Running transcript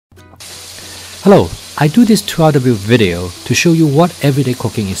Hello, I do this 2-hour video to show you what everyday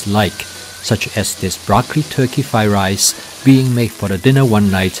cooking is like, such as this broccoli turkey fried rice being made for the dinner one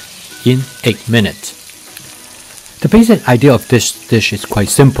night in 8 minutes. The basic idea of this dish is quite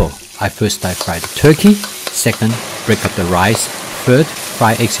simple. I first fry the turkey, second break up the rice, third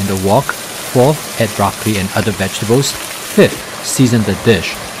fry eggs in the wok, fourth add broccoli and other vegetables, fifth season the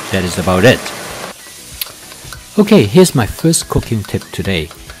dish. That is about it. Okay, here's my first cooking tip today.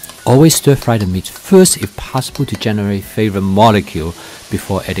 Always stir fry the meat first if possible to generate flavor molecule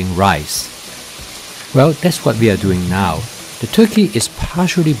before adding rice. Well, that's what we are doing now. The turkey is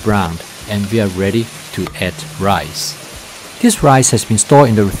partially browned and we are ready to add rice. This rice has been stored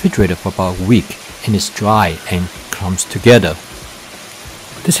in the refrigerator for about a week and is dry and clumps together.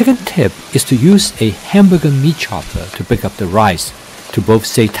 The second tip is to use a hamburger meat chopper to break up the rice to both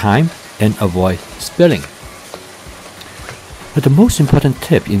save time and avoid spilling. But the most important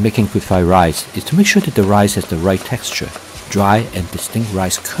tip in making good fried rice is to make sure that the rice has the right texture, dry and distinct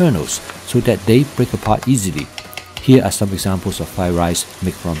rice kernels so that they break apart easily. Here are some examples of fried rice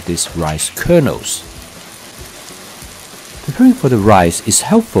made from these rice kernels. Preparing for the rice is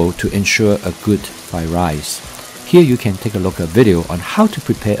helpful to ensure a good fried rice. Here you can take a look at a video on how to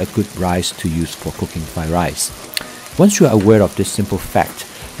prepare a good rice to use for cooking fried rice. Once you are aware of this simple fact,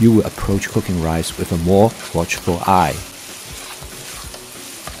 you will approach cooking rice with a more watchful eye.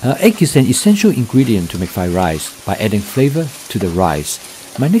 Egg is an essential ingredient to make fried rice by adding flavor to the rice.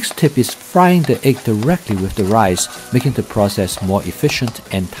 My next tip is frying the egg directly with the rice, making the process more efficient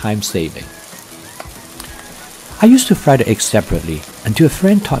and time-saving. I used to fry the eggs separately until a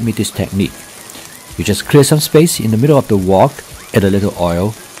friend taught me this technique. You just clear some space in the middle of the wok, add a little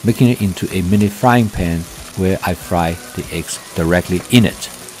oil, making it into a mini frying pan where I fry the eggs directly in it.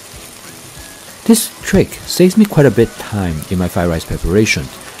 This trick saves me quite a bit of time in my fried rice preparation.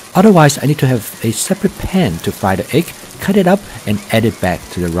 Otherwise, I need to have a separate pan to fry the egg, cut it up and add it back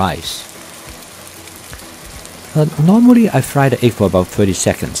to the rice. Normally, I fry the egg for about 30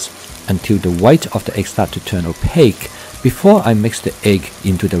 seconds until the white of the egg starts to turn opaque before I mix the egg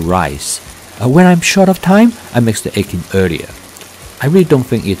into the rice. When I'm short of time, I mix the egg in earlier. I really don't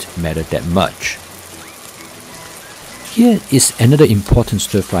think it matters that much. Here is another important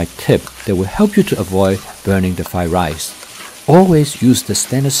stir-fry tip that will help you to avoid burning the fried rice. Always use the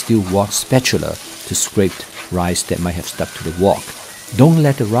stainless steel wok spatula to scrape rice that might have stuck to the wok. Don't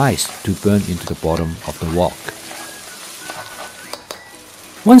let the rice to burn into the bottom of the wok.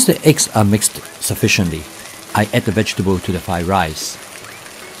 Once the eggs are mixed sufficiently, I add the vegetable to the fried rice.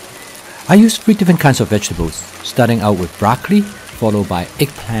 I use 3 different kinds of vegetables, starting out with broccoli, followed by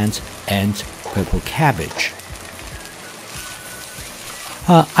eggplant and purple cabbage.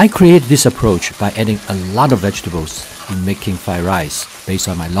 I created this approach by adding a lot of vegetables in making fried rice based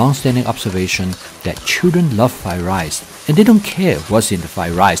on my long-standing observation that children love fried rice and they don't care what's in the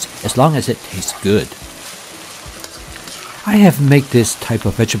fried rice as long as it tastes good. I have made this type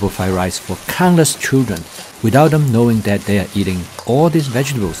of vegetable fried rice for countless children without them knowing that they are eating all these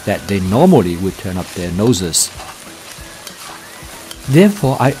vegetables that they normally would turn up their noses.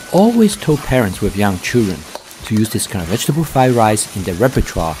 Therefore, I always told parents with young children to use this kind of vegetable fried rice in their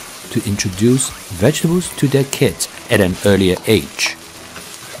repertoire to introduce vegetables to their kids at an earlier age.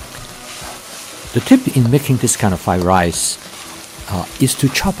 The tip in making this kind of fried rice is to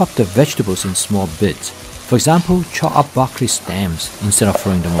chop up the vegetables in small bits. For example, chop up broccoli stems instead of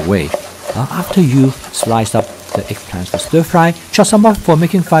throwing them away. After you slice up the eggplants for stir fry, chop some up for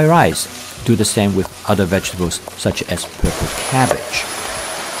making fried rice. Do the same with other vegetables such as purple cabbage.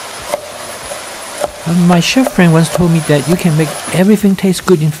 My chef friend once told me that you can make everything taste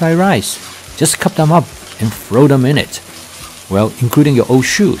good in fried rice. Just cut them up and throw them in it. Well, including your old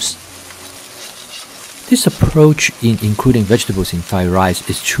shoes. This approach in including vegetables in fried rice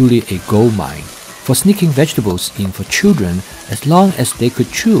is truly a goldmine. For sneaking vegetables in for children, as long as they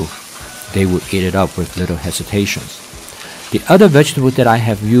could chew, they would eat it up with little hesitations. The other vegetables that I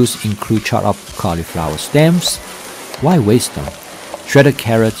have used include chopped up cauliflower stems. Why waste them? Shredded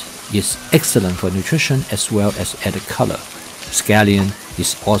carrot is excellent for nutrition as well as added color. Scallion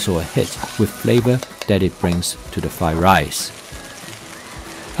is also a hit with flavor that it brings to the fried rice.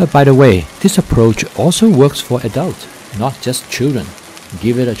 By the way, this approach also works for adults, not just children.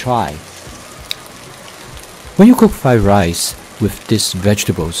 Give it a try. When you cook fried rice with these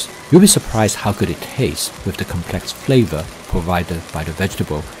vegetables, you'll be surprised how good it tastes with the complex flavor provided by the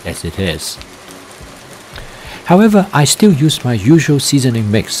vegetable as it is. However, I still use my usual seasoning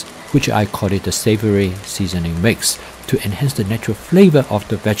mix, which I call it the savory seasoning mix, to enhance the natural flavor of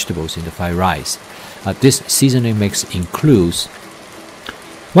the vegetables in the fried rice. This seasoning mix includes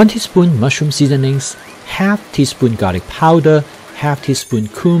 1 teaspoon mushroom seasonings, half teaspoon garlic powder, half teaspoon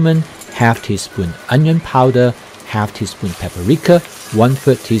cumin, half teaspoon onion powder, half teaspoon paprika,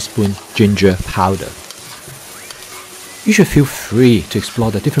 1/3 teaspoon ginger powder. You should feel free to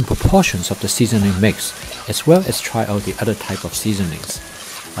explore the different proportions of the seasoning mix, as well as try out the other type of seasonings.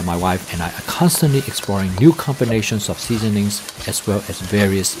 My wife and I are constantly exploring new combinations of seasonings as well as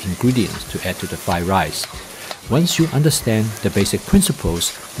various ingredients to add to the fried rice. Once you understand the basic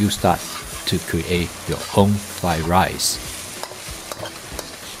principles, you start to create your own fried rice.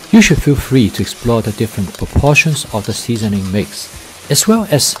 You should feel free to explore the different proportions of the seasoning mix, as well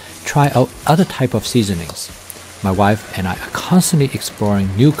as try out other type of seasonings. My wife and I are constantly exploring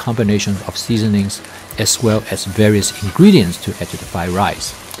new combinations of seasonings as well as various ingredients to add to the fried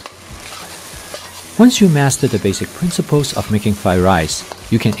rice. Once you master the basic principles of making fried rice,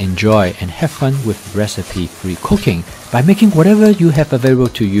 you can enjoy and have fun with recipe-free cooking by making whatever you have available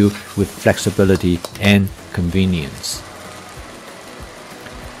to you with flexibility and convenience.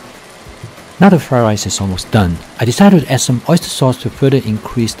 Now the fried rice is almost done, I decided to add some oyster sauce to further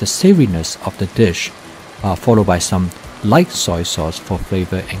increase the savoriness of the dish, followed by some light soy sauce for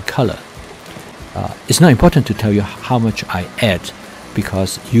flavor and color. It's not important to tell you how much I add,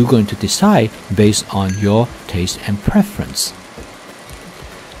 because you're going to decide based on your taste and preference.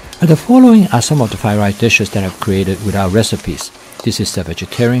 The following are some of the fried rice dishes that I've created with our recipes. This is the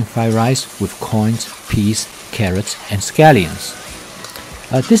vegetarian fried rice with corns, peas, carrots, and scallions.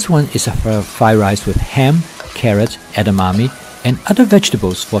 This one is a fried rice with ham, carrot, edamame, and other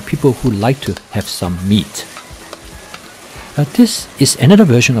vegetables for people who like to have some meat. This is another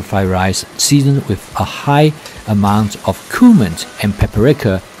version of fried rice seasoned with a high amount of cumin and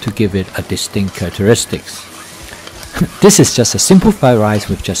paprika to give it a distinct characteristics. This is just a simple fried rice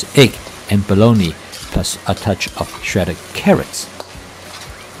with just egg and bologna plus a touch of shredded carrots.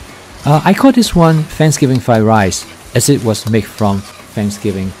 I call this one Thanksgiving fried rice as it was made from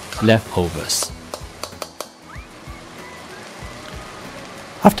Thanksgiving leftovers.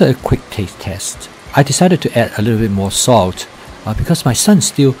 After a quick taste test, I decided to add a little bit more salt because my son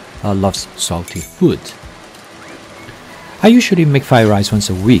still loves salty food. I usually make fried rice once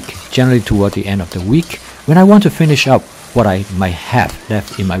a week, generally toward the end of the week when I want to finish up what I might have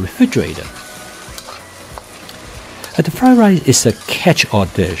left in my refrigerator. The fried rice is a catch-all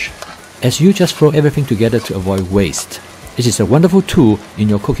dish, as you just throw everything together to avoid waste. It is a wonderful tool in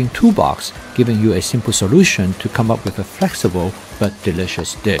your cooking toolbox, giving you a simple solution to come up with a flexible but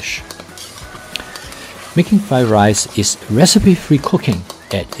delicious dish. Making fried rice is recipe-free cooking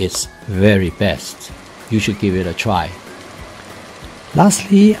at its very best. You should give it a try.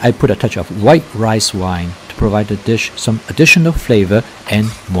 Lastly, I put a touch of white rice wine to provide the dish some additional flavor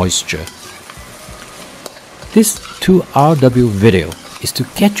and moisture. This 2RW video is to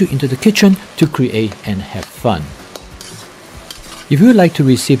get you into the kitchen to create and have fun. If you would like to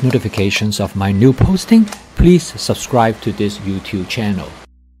receive notifications of my new posting, please subscribe to this YouTube channel.